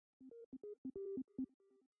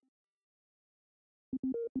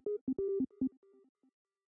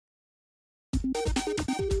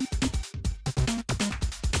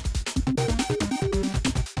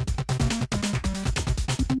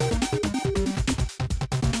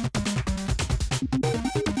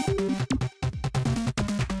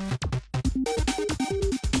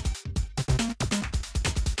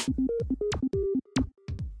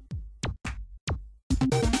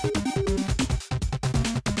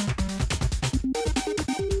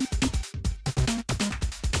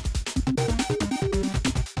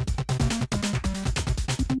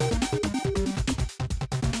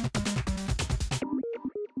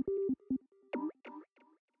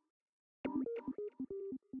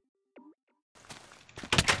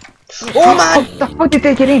Oh man! How did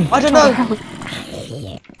they get in? I don't know.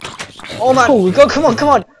 Oh man! Go! Come on! Come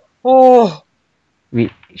on! Oh!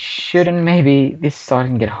 We shouldn't. Maybe this is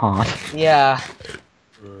starting to get hard. Yeah.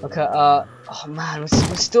 Okay. Oh man, we're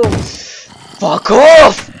still. Fuck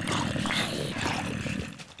off!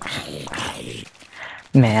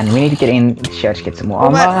 Man, we need to get in the church, get some more Oh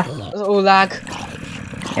armor. man! Oh lag.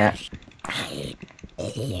 Yeah.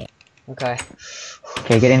 Okay.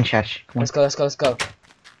 Okay, get in church. Come on. Let's go! Let's go! Let's go!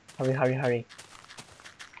 Hurry! Hurry! Hurry!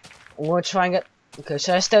 I'm gonna try and get. Okay,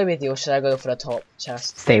 should I stay with you or should I go for the top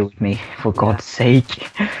chest? Stay with me, for God's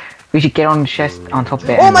sake. We should get on the chest on top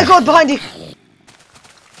there. Oh my God! Behind you!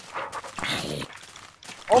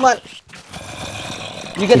 Oh man!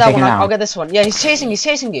 You get that one. I'll get this one. Yeah, he's chasing. He's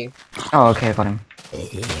chasing you. Oh, okay, I got him.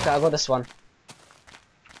 Okay, I got this one.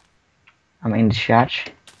 I'm in the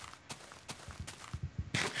church.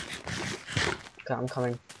 Okay, I'm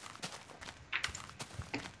coming.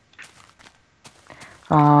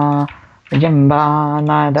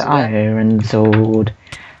 Jamba, the iron sword.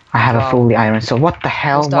 I have a fully iron sword. What the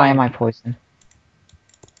hell? Why am I poisoned?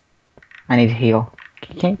 I need to heal.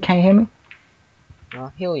 Can you hear me?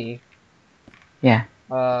 I'll heal you. Yeah.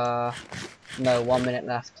 No, 1 minute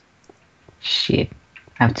left. Shit.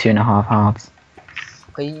 I have 2.5 hearts.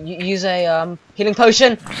 Okay, you use a healing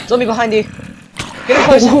potion. Zombie behind you. Healing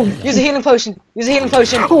potion. Use a healing potion. Use a healing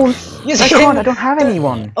potion. Use a healing. I don't have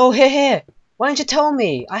anyone. Oh, here. Why didn't you tell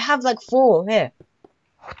me? I have like 4 here.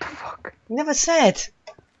 What the fuck? You never said.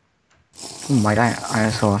 Oh my god,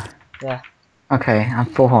 iron sword. Yeah. Okay, I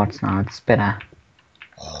have 4 hearts now. It's better.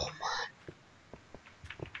 Oh man.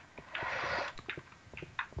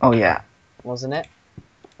 Oh yeah. Wasn't it?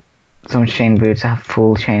 Some chain boots. I have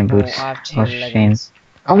full chain boots. Oh, I have chain chains.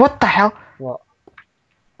 Oh, what the hell? What?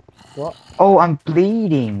 What? Oh, I'm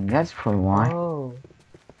bleeding. That's probably why. Oh.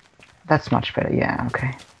 That's much better. Yeah,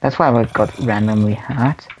 okay. That's why I got randomly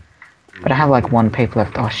hurt. But I have like 1 paper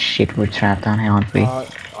left. Oh shit, we're trapped down here, aren't we?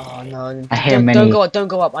 Oh no. I hear many. Don't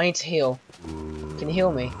go up. I need to heal. Can you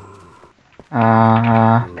heal me?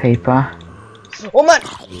 Paper. Oh man!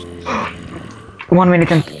 1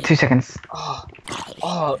 minute and 2 seconds.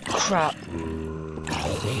 Oh crap.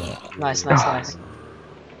 Nice, nice, nice.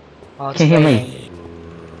 Oh, can you hear me?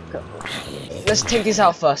 Let's take these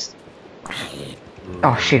out first.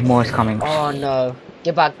 Oh shit, more is coming. Oh no.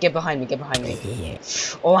 Get back, get behind me, get behind me.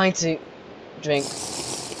 Oh, I need to drink.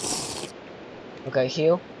 Okay,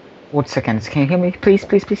 heal. What seconds? Can you hear me? Please,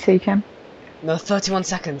 please, please say you can. No, 31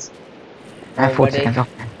 seconds. I have 4 seconds. Okay.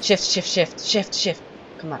 Shift, shift, shift, shift, shift.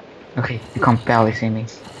 Come on. Okay, you can't barely see me.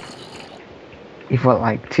 If what,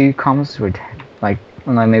 like 2 comes, we're dead. Like,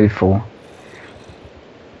 no, maybe 4.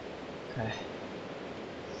 Okay.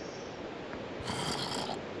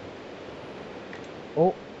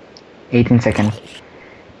 Oh. 18 seconds.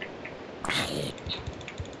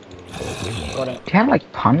 Got it. Do you have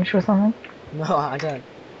like punch or something? No, I don't.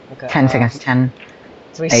 Okay. 10 seconds. 10.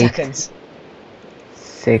 3 8, seconds.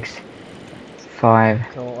 6. 5.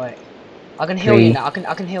 Cool, wait. I can heal you now. I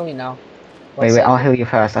can heal you now. Wait, I'll heal you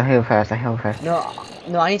first. I'll heal first. No,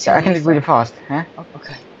 no, I need to. Yeah, I can do it really fast. Huh? Oh,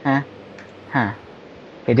 okay. Huh? Huh?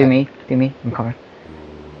 Okay, do me. I'm covered.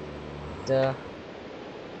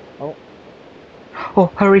 Oh. Oh,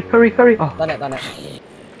 hurry. Oh. Done it.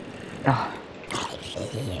 Oh.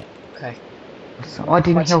 Okay. So, I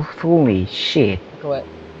didn't heal fully. Shit. Go ahead.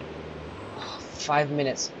 5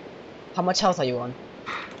 minutes. How much health are you on?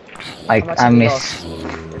 Like, I missed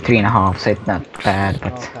 3.5, so it's not bad,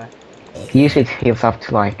 but okay. Usually it heals up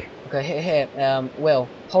to like... Okay, here, Will,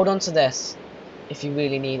 hold on to this if you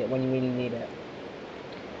really need it, when you really need it.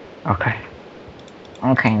 Okay.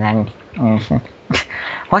 Okay then.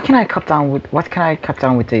 What can I cut down with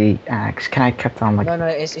the axe? Can I cut down like... No,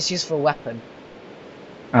 it's used for a weapon.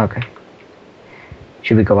 Okay.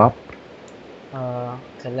 Should we go up?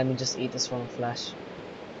 Okay, let me just eat this raw flesh.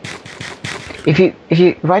 If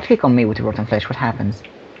you right click on me with the rotten flesh, what happens?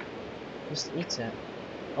 Just eat it.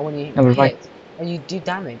 Or when you No, but hit, like, and you do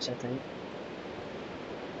damage, I think.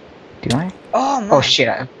 do I? Oh man! Oh shit!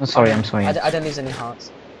 I'm sorry. Oh, I'm sorry. I don't lose any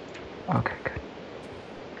hearts. Okay, good.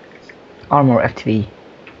 Armor FTV.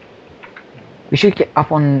 We should get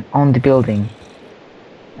up on the building.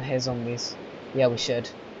 I hear zombies. Yeah, we should.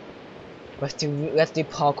 We have to do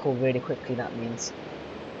parkour really quickly. That means.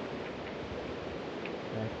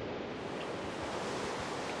 Okay.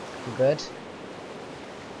 You good?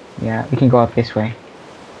 Yeah, we can go up this way.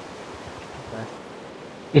 Okay.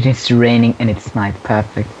 It is raining and it's night.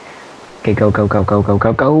 Perfect. Okay, go, go, go, go, go,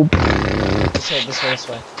 go, go. This way, this way, this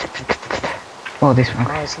way. Oh, this one.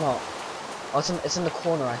 No, it's not. Oh, it's in the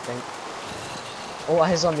corner, I think. Oh, I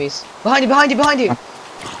hear zombies. Behind you, behind you, behind you!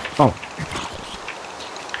 Oh.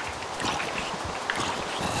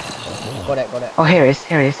 Got it, got it. Oh, here it is,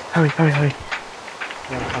 here it is. Hurry, hurry, hurry.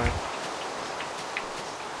 Yeah, I'm coming.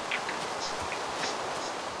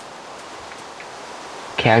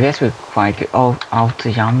 Okay, I guess we're quite good. Oh, out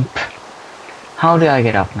to jump. How do I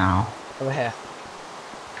get up now? Over here.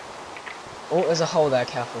 Oh, there's a hole there,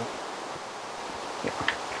 careful. Yeah.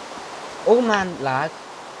 Oh man, lag.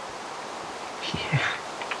 Yeah.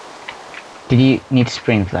 Did you need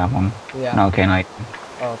spring for that one? Yeah. No, okay, no.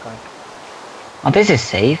 Oh, okay. Oh, this is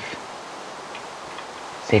safe.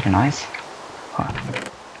 Safe and nice. Oh.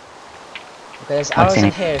 Okay, there's arrows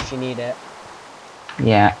in here if you need it.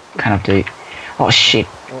 Yeah, kind of do. Oh shit!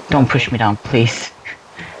 Oh, Don't push me down, please.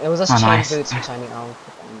 It was just Oh, chain nice. boots which I need. I'll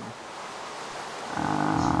put that in there.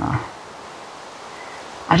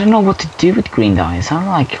 I don't know what to do with green dyes. I'm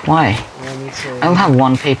like, why? Yeah, me too. I don't have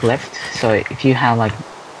one paper left, so if you have like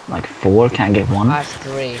 4, can I get one? I have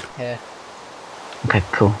 3 here. Okay,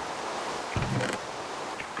 cool.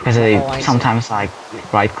 Because I sometimes like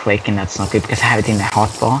right click and that's not good because I have it in the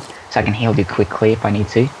hotbar, so I can heal you quickly if I need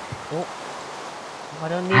to. Oh, I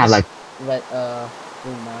don't need I have like red,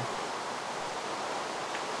 green now.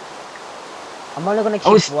 I'm only gonna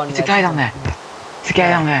keep one. It's a guy down there. It's a guy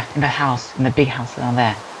down there in that house, in the big house down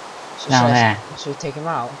there. Should we take him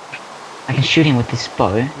out? I can shoot him with this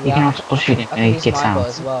bow. Yeah, You can also shoot him when he gets my bow out.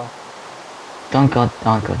 as well. Don't go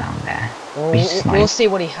down there. We'll see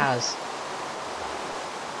what he has.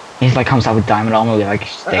 He like comes out with diamond armor. We like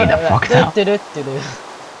stay the fuck down.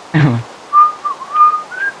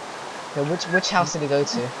 Okay, which house did he go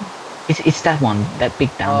to? It's that one, that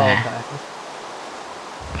big down there.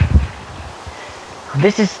 Okay.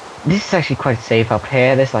 This is actually quite safe up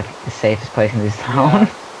here. This is like the safest place in this town. Yeah.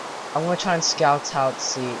 I'm gonna try and scout out,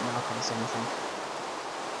 see. No, I can't see anything.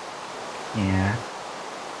 Yeah.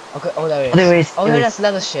 Okay. Oh, there he is. Oh, there is. Oh, no, that's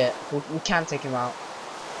leather shit. We can't take him out.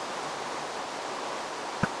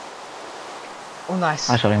 Oh, nice.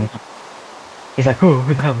 I shot him. He's like, oh,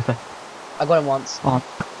 what the hell was that? I got him once. Oh.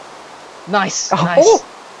 Nice. Oh. Nice.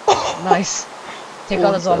 Oh. Nice. Take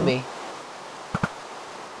out the zombie.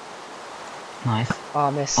 Nice. Oh, I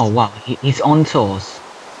missed. Oh wow, he's on tours.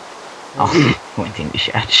 Oh, went in the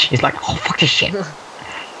church. He's like, oh fuck this shit.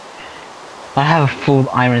 I have a full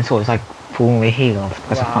iron sword. It's like fully healed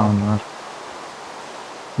because I found one.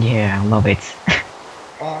 Yeah, I love it.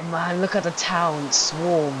 Oh man, look at the town. It's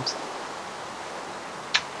swarmed.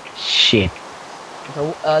 Shit.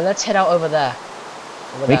 Okay, let's head out over there.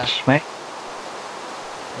 Which way?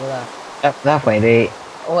 Over there. That way. They.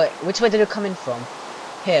 Oh wait, which way did it come in from?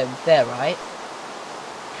 Here, there, right?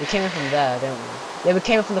 We came in from there, didn't we? Yeah, we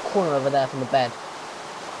came in from the corner over there, from the bed.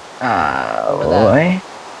 Over there.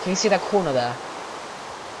 Can you see that corner there?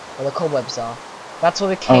 Where the cobwebs are? That's where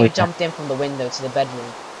we came, jumped in from the window to the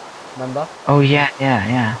bedroom. Remember? Oh yeah, yeah,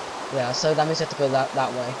 yeah. Yeah, so that means we have to go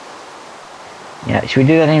that way. Yeah, should we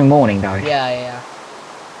do that in the morning though? Yeah, yeah, yeah.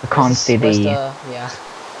 I can't see the... Yeah.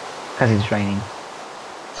 Because it's raining.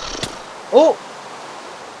 Oh!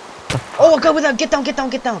 Oh, go with that! Get down, get down,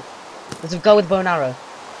 get down! Let's go with bow and arrow.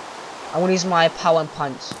 I want to use my power and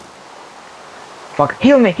punch. Fuck!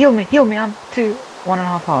 Heal me! Heal me! Heal me! I'm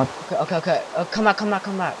 1.5 heart. Okay. Come back, come back,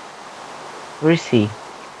 come back. Where is he?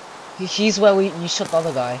 He's where you shot the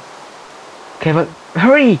other guy. Okay, but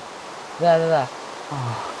hurry! There.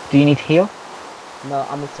 Oh, do you need heal? No,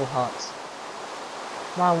 I'm in full hearts.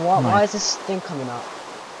 Man, why is this thing coming up?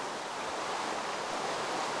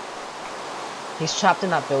 He's trapped in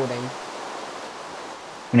that building.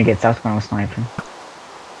 When he gets out, when I was sniping.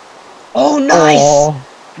 Oh, nice! Oh,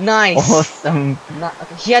 nice! awesome!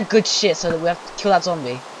 He had good shit, so we have to kill that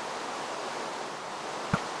zombie.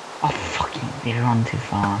 Oh, fucking, they run too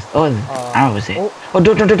fast. Oh, arrow was it? Oh,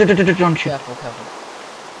 don't shoot. Careful.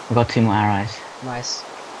 We got 2 more arrows. Nice.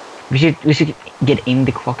 We should get in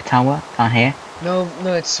the Clocktower, down here. No,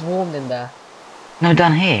 it's swarmed in there. No,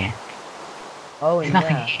 down here. Oh, in There's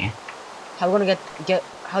nothing there. here. How are we gonna get?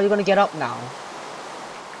 How are you gonna get up now?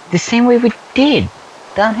 The same way we did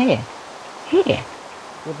down here. Here. Yeah,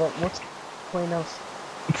 but what's the point of?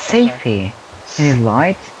 It's safe here. It is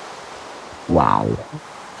light. Wow.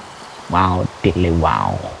 Wow, diddly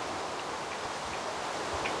wow.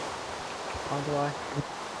 How do I?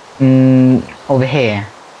 Over here.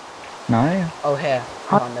 No? Oh, here.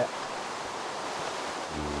 I found it.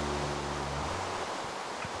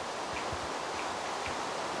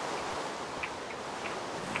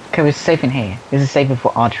 Okay, we're safe in here. This is safer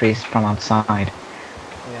for archeries from outside.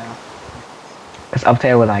 Yeah. Because up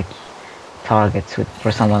there were like targets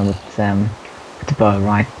for someone with the bow,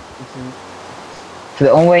 right? So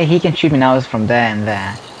the only way he can shoot me now is from there and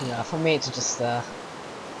there. Yeah, for me it's just there.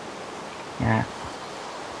 Yeah.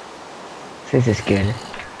 So this is good.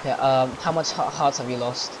 Yeah. How much hearts have you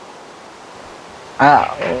lost?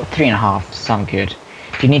 3.5. Sound good.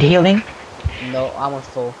 Do you need healing? No, I'm on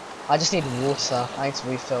full. I just need water. I need to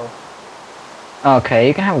refill. Okay,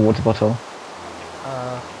 you can have a water bottle.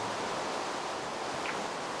 Oh.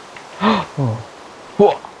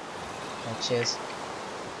 Whoa. Oh, cheers.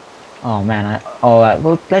 Oh man,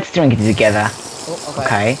 well, let's drink it together. Oh,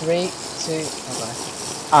 Okay. 3, 2, okay.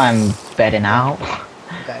 I'm better now.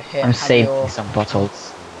 Okay, here. I'm have saving your... some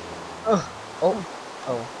bottles. Oh.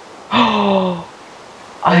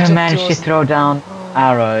 I took managed to yours. throw down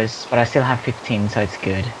arrows, but I still have 15, so it's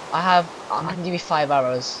good. I can give you 5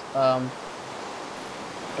 arrows. Oh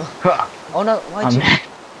no, why'd you...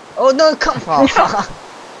 Oh no, come on!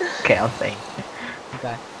 Okay, I'll say.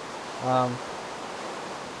 Okay.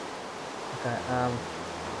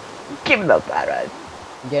 Give those arrows.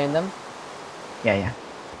 You getting them? Yeah.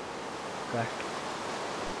 Okay.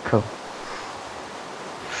 Cool.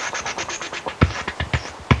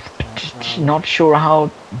 Not sure how...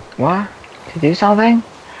 What? To do something?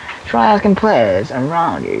 Try asking players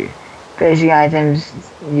around you. Basic items,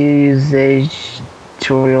 usage,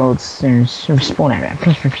 tutorials, and spawn area.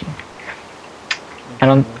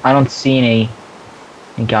 I don't see any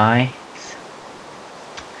guys.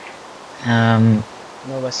 No,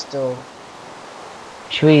 but still.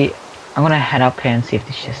 Should we... I'm gonna head up here and see if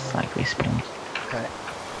this just like respawns. Okay.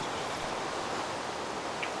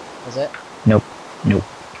 Is it? Nope.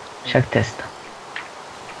 Check test.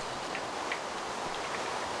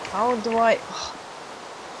 How do I...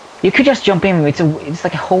 You could just jump in, it's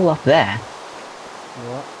like a hole up there.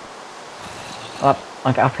 What?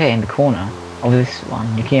 Like up here in the corner of this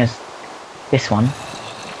one. You can just... This one.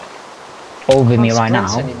 Over me right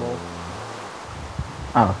now. Anymore.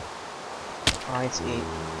 Oh. I need to eat.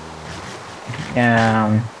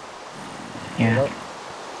 Yeah. Hello?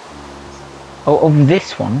 Oh, over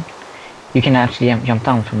this one, you can actually jump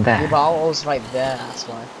down from there. Yeah, but I was right there, that's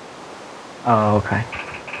why. Oh, okay.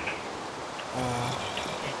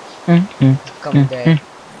 Come day.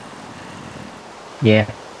 Yeah.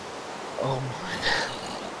 Oh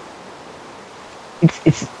my.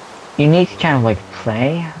 It's you need to kind of like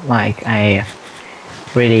play like a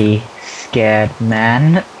really scared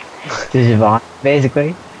man to survive,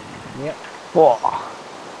 basically. Yep. Whoa.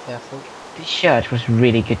 Careful. This church was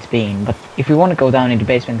really good to be in, but if we want to go down in the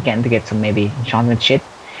basement again to get some maybe enchantment shit.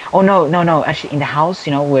 Oh no, actually in the house,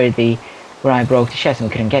 you know, where I broke the chest and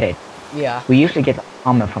we couldn't get it. Yeah. We usually get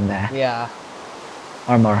armor from there. Yeah.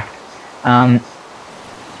 Armor. And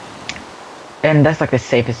that's like the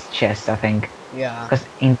safest chest, I think. Yeah. Because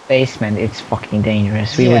in basement it's fucking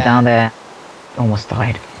dangerous. We were down there, almost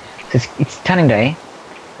died. So it's turning day.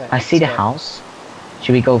 Okay, I see the house.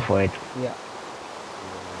 Should we go for it? Yeah.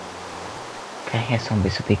 Okay, here's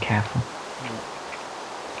zombies, so be careful.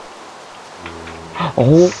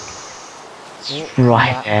 Oh! It's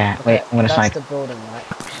right there. Okay, wait, I'm gonna snipe. That's the building, right?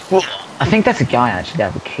 I think that's a guy actually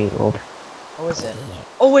that we killed. Oh, is it?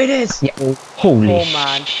 Oh, it is! Yeah. Holy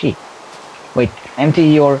man. shit. Wait, empty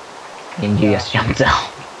your... And you just jumped down.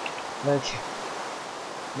 Look.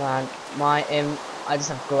 Man, I just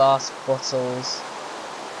have glass bottles.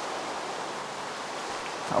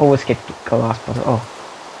 I always get glass bottle. Oh.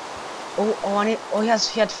 Oh,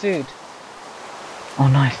 he had food. Oh,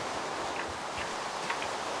 nice.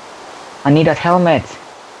 I need that helmet.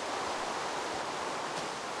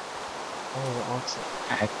 Oh, awesome.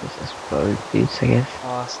 This is bow boots, I guess.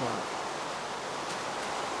 Oh, that's not.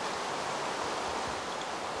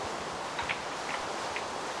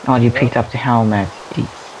 Oh, you picked up the helmet.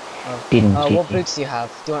 Didn't you? What boots do you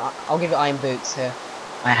have? I'll give you iron boots here.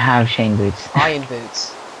 I have chain boots. Iron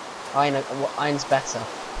boots. Iron's better.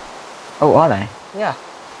 Oh, are they? Yeah.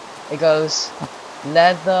 It goes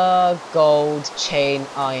leather, gold, chain,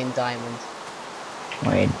 iron, diamond.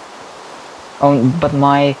 Wait. Oh, but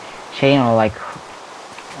my chain are like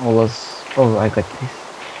almost Oh, I got this.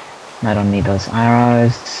 I don't need those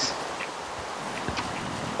arrows.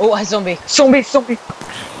 Oh, a zombie. Zombie, zombie.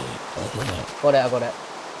 Got it, I got it.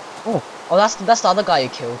 Oh, that's the other guy you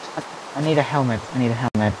killed. I need a helmet. I need a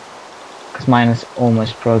helmet. Because mine is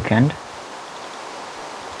almost broken.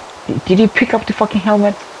 Did you pick up the fucking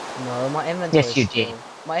helmet? No, my inventory Yes, you is full. did.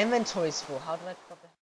 My inventory is full. How did I pick up the